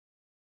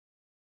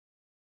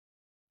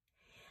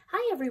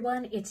Hi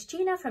everyone, it's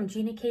Gina from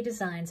Gina K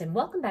Designs and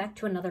welcome back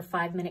to another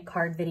 5-minute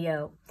card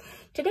video.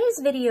 Today's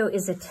video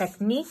is a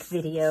technique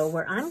video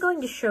where I'm going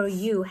to show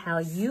you how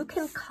you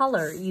can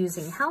color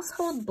using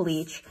household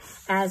bleach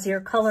as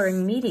your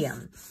coloring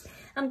medium.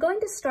 I'm going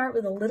to start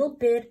with a little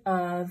bit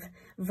of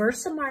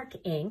VersaMark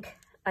ink.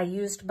 I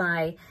used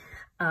my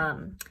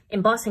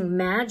Embossing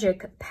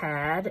Magic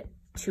pad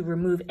to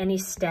remove any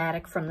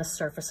static from the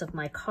surface of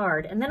my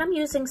card. And then I'm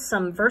using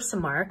some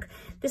VersaMark.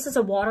 This is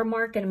a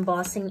Watermark and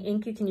embossing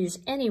ink. You can use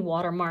any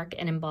Watermark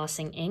and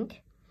embossing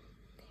ink.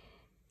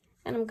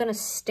 And I'm going to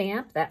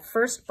stamp that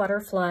first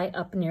butterfly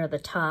up near the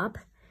top,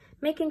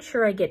 making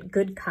sure I get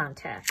good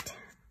contact.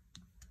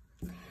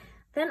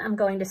 Then I'm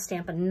going to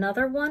stamp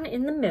another one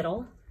in the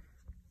middle.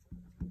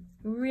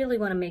 Really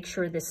want to make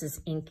sure this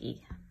is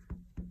inky.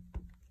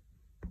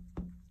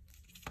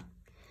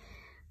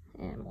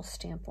 And we'll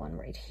stamp one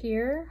right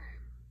here.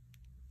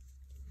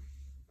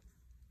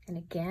 And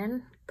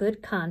again,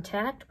 good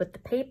contact with the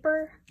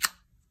paper.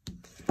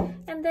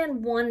 And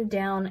then one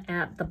down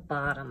at the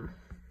bottom.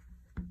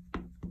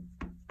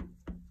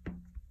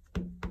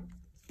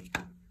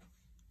 And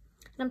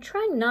I'm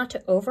trying not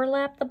to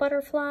overlap the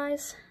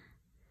butterflies.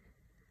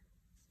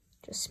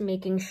 Just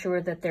making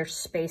sure that they're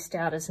spaced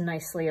out as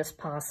nicely as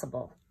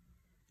possible.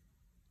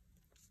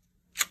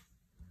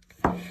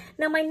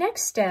 Now my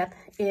next step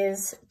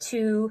is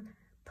to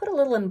put a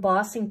little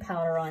embossing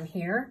powder on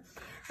here.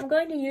 I'm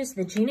going to use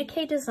the Gina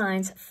K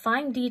Designs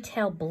Fine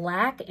Detail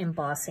Black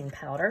Embossing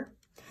Powder.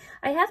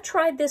 I have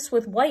tried this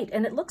with white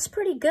and it looks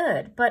pretty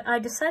good, but I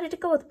decided to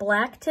go with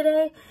black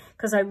today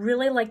because I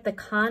really like the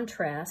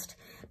contrast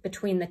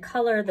between the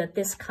color that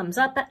this comes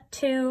up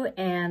to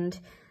and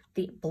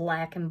the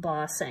black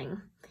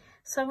embossing.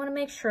 So I want to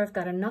make sure I've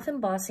got enough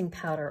embossing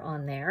powder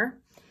on there.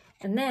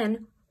 And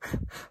then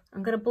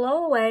I'm going to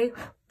blow away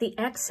the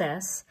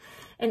excess,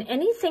 and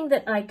anything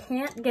that I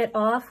can't get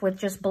off with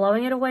just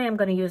blowing it away, I'm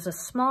going to use a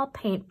small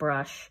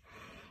paintbrush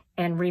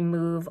and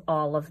remove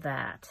all of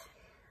that.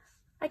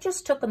 I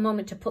just took a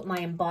moment to put my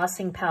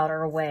embossing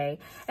powder away,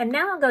 and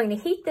now I'm going to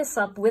heat this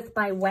up with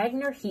my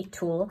Wagner heat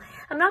tool.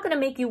 I'm not going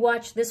to make you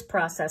watch this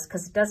process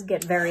because it does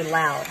get very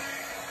loud,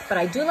 but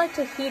I do like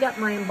to heat up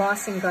my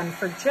embossing gun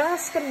for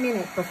just a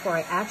minute before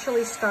I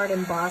actually start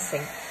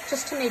embossing,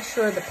 just to make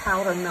sure the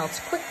powder melts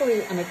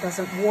quickly and it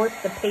doesn't warp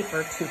the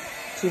paper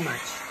too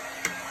much.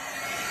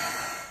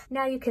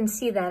 Now you can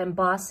see that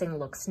embossing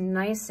looks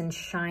nice and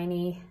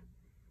shiny,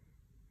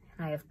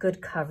 and I have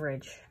good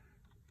coverage.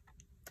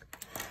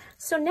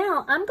 So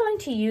now I'm going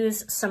to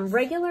use some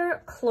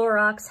regular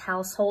Clorox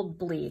household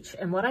bleach,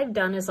 and what I've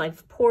done is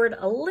I've poured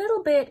a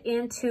little bit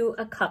into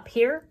a cup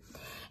here,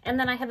 and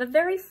then I have a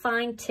very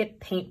fine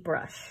tip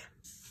paintbrush.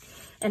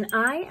 And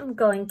I am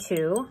going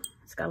to,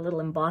 it's got a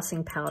little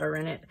embossing powder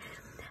in it,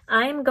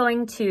 I'm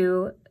going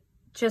to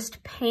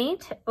just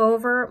paint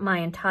over my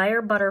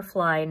entire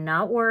butterfly,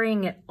 not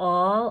worrying at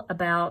all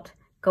about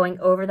going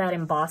over that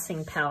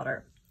embossing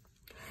powder.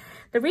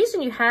 The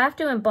reason you have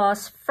to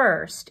emboss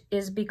first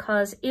is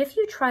because if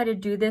you try to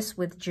do this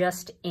with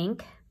just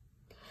ink,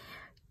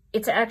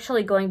 it's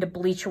actually going to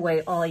bleach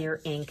away all your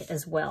ink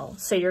as well.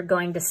 So you're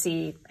going to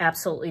see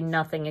absolutely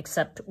nothing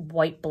except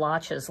white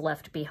blotches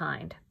left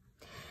behind.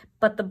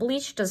 But the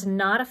bleach does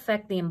not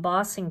affect the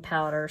embossing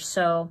powder,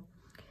 so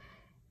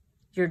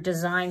your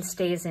design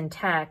stays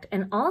intact.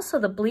 And also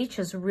the bleach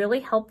is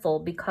really helpful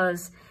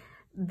because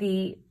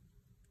the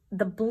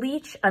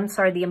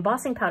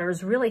embossing powder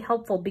is really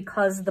helpful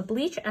because the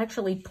bleach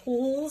actually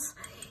pulls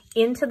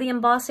into the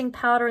embossing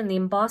powder, and the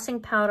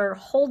embossing powder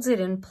holds it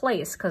in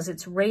place because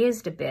it's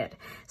raised a bit.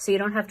 So you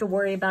don't have to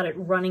worry about it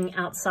running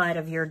outside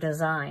of your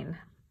design.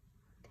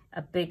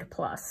 A big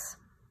plus.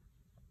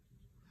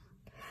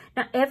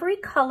 Now every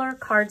color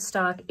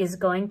cardstock is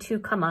going to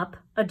come up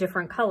a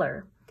different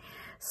color.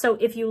 So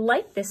if you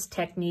like this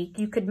technique,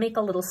 you could make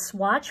a little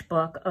swatch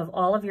book of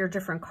all of your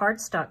different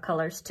cardstock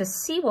colors to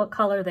see what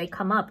color they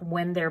come up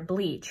when they're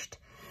bleached.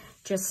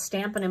 Just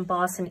stamp and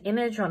emboss an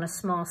image on a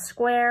small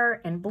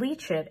square and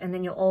bleach it, and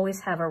then you'll always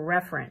have a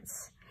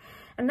reference.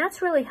 And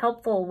that's really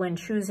helpful when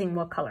choosing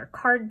what color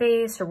card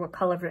base or what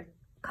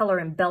color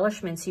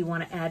embellishments you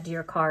want to add to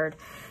your card,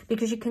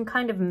 because you can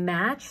kind of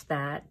match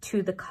that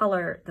to the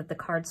color that the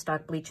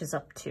cardstock bleaches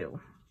up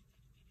to.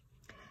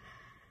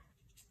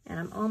 And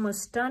I'm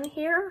almost done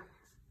here.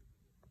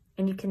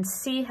 And you can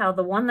see how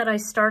the one that I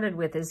started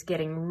with is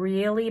getting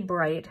really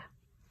bright.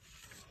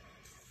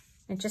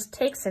 It just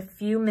takes a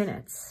few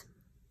minutes.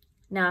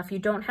 Now, if you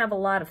don't have a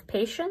lot of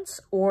patience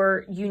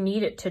or you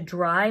need it to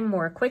dry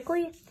more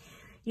quickly,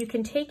 you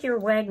can take your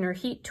Wagner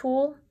heat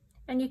tool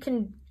and you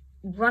can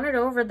run it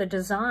over the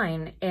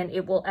design, and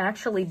it will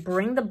actually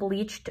bring the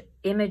bleached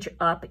image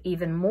up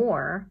even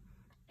more,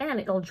 and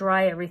it'll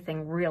dry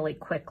everything really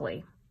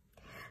quickly.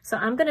 So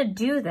I'm going to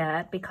do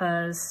that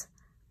because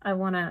I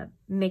want to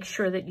make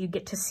sure that you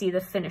get to see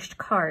the finished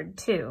card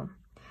too.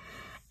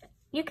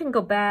 You can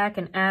go back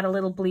and add a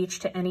little bleach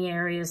to any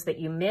areas that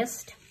you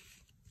missed.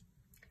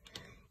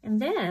 And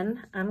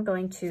then I'm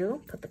going to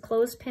put the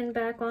clothespin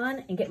back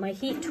on and get my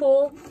heat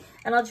tool,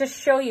 and I'll just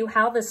show you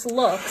how this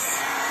looks.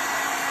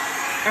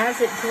 As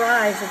it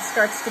dries, it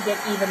starts to get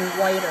even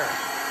whiter.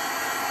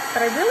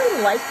 But I really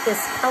like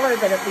this color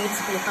that it leaves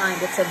behind.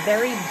 It's a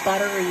very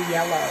buttery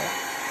yellow.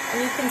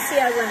 And you can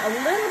see I went a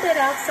little bit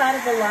outside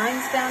of the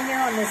lines down here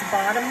on this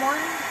bottom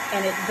one,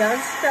 and it does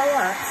show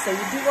up, so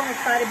you do want to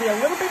try to be a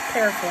little bit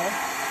careful,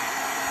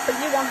 but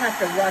you won't have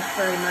to rush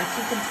very much.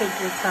 You can take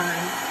your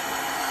time.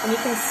 And you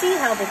can see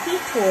how the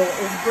heat tool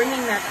is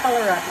bringing that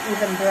color up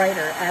even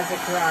brighter as it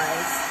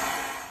dries.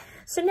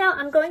 So now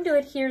I'm going to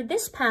adhere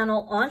this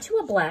panel onto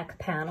a black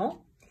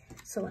panel.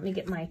 So let me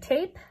get my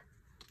tape.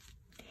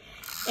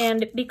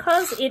 And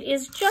because it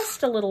is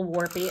just a little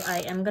warpy, I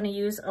am going to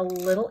use a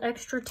little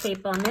extra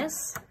tape on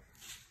this.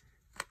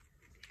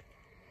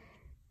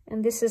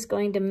 And this is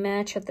going to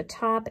match at the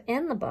top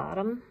and the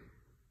bottom.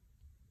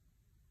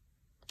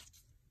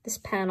 This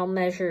panel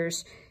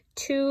measures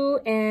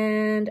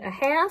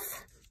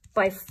 2.5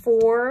 by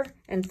 4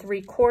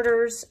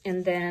 3/4,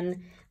 and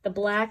then the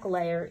black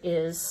layer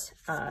is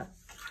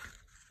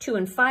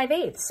 2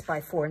 5/8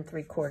 by 4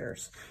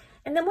 3/4.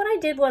 And then what I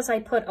did was I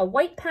put a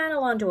white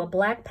panel onto a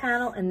black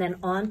panel and then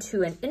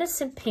onto an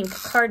innocent pink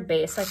card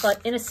base. I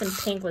thought innocent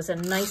pink was a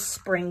nice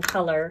spring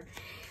color,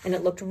 and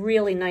it looked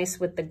really nice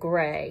with the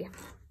gray.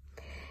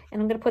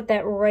 And I'm going to put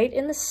that right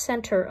in the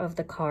center of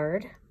the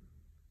card.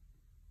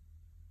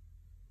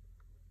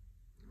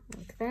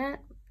 Like that.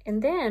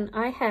 And then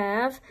I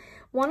have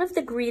one of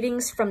the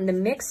greetings from the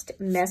Mixed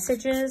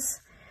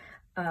Messages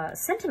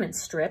sentiment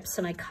strips,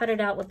 and I cut it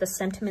out with the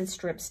sentiment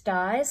strips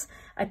dies.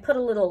 I put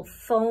a little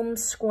foam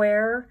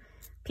square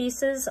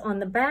pieces on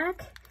the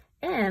back,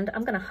 and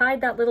I'm going to hide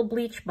that little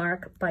bleach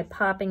mark by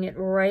popping it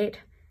right,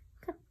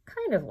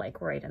 kind of like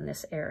right in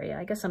this area.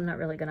 I guess I'm not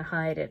really going to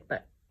hide it,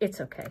 but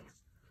it's okay.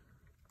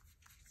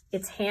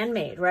 It's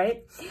handmade,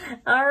 right?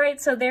 All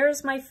right, so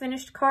there's my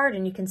finished card,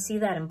 and you can see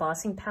that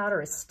embossing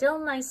powder is still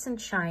nice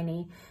and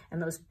shiny,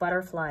 and those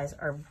butterflies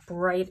are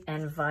bright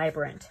and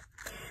vibrant.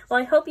 Well,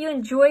 I hope you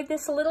enjoyed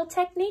this little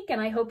technique, and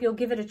I hope you'll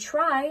give it a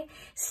try.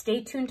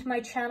 Stay tuned to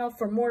my channel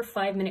for more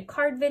 5-minute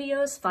card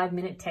videos,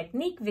 5-minute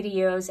technique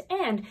videos,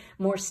 and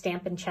more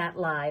Stampin' Chat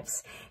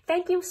lives.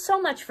 Thank you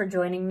so much for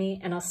joining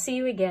me, and I'll see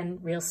you again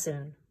real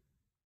soon.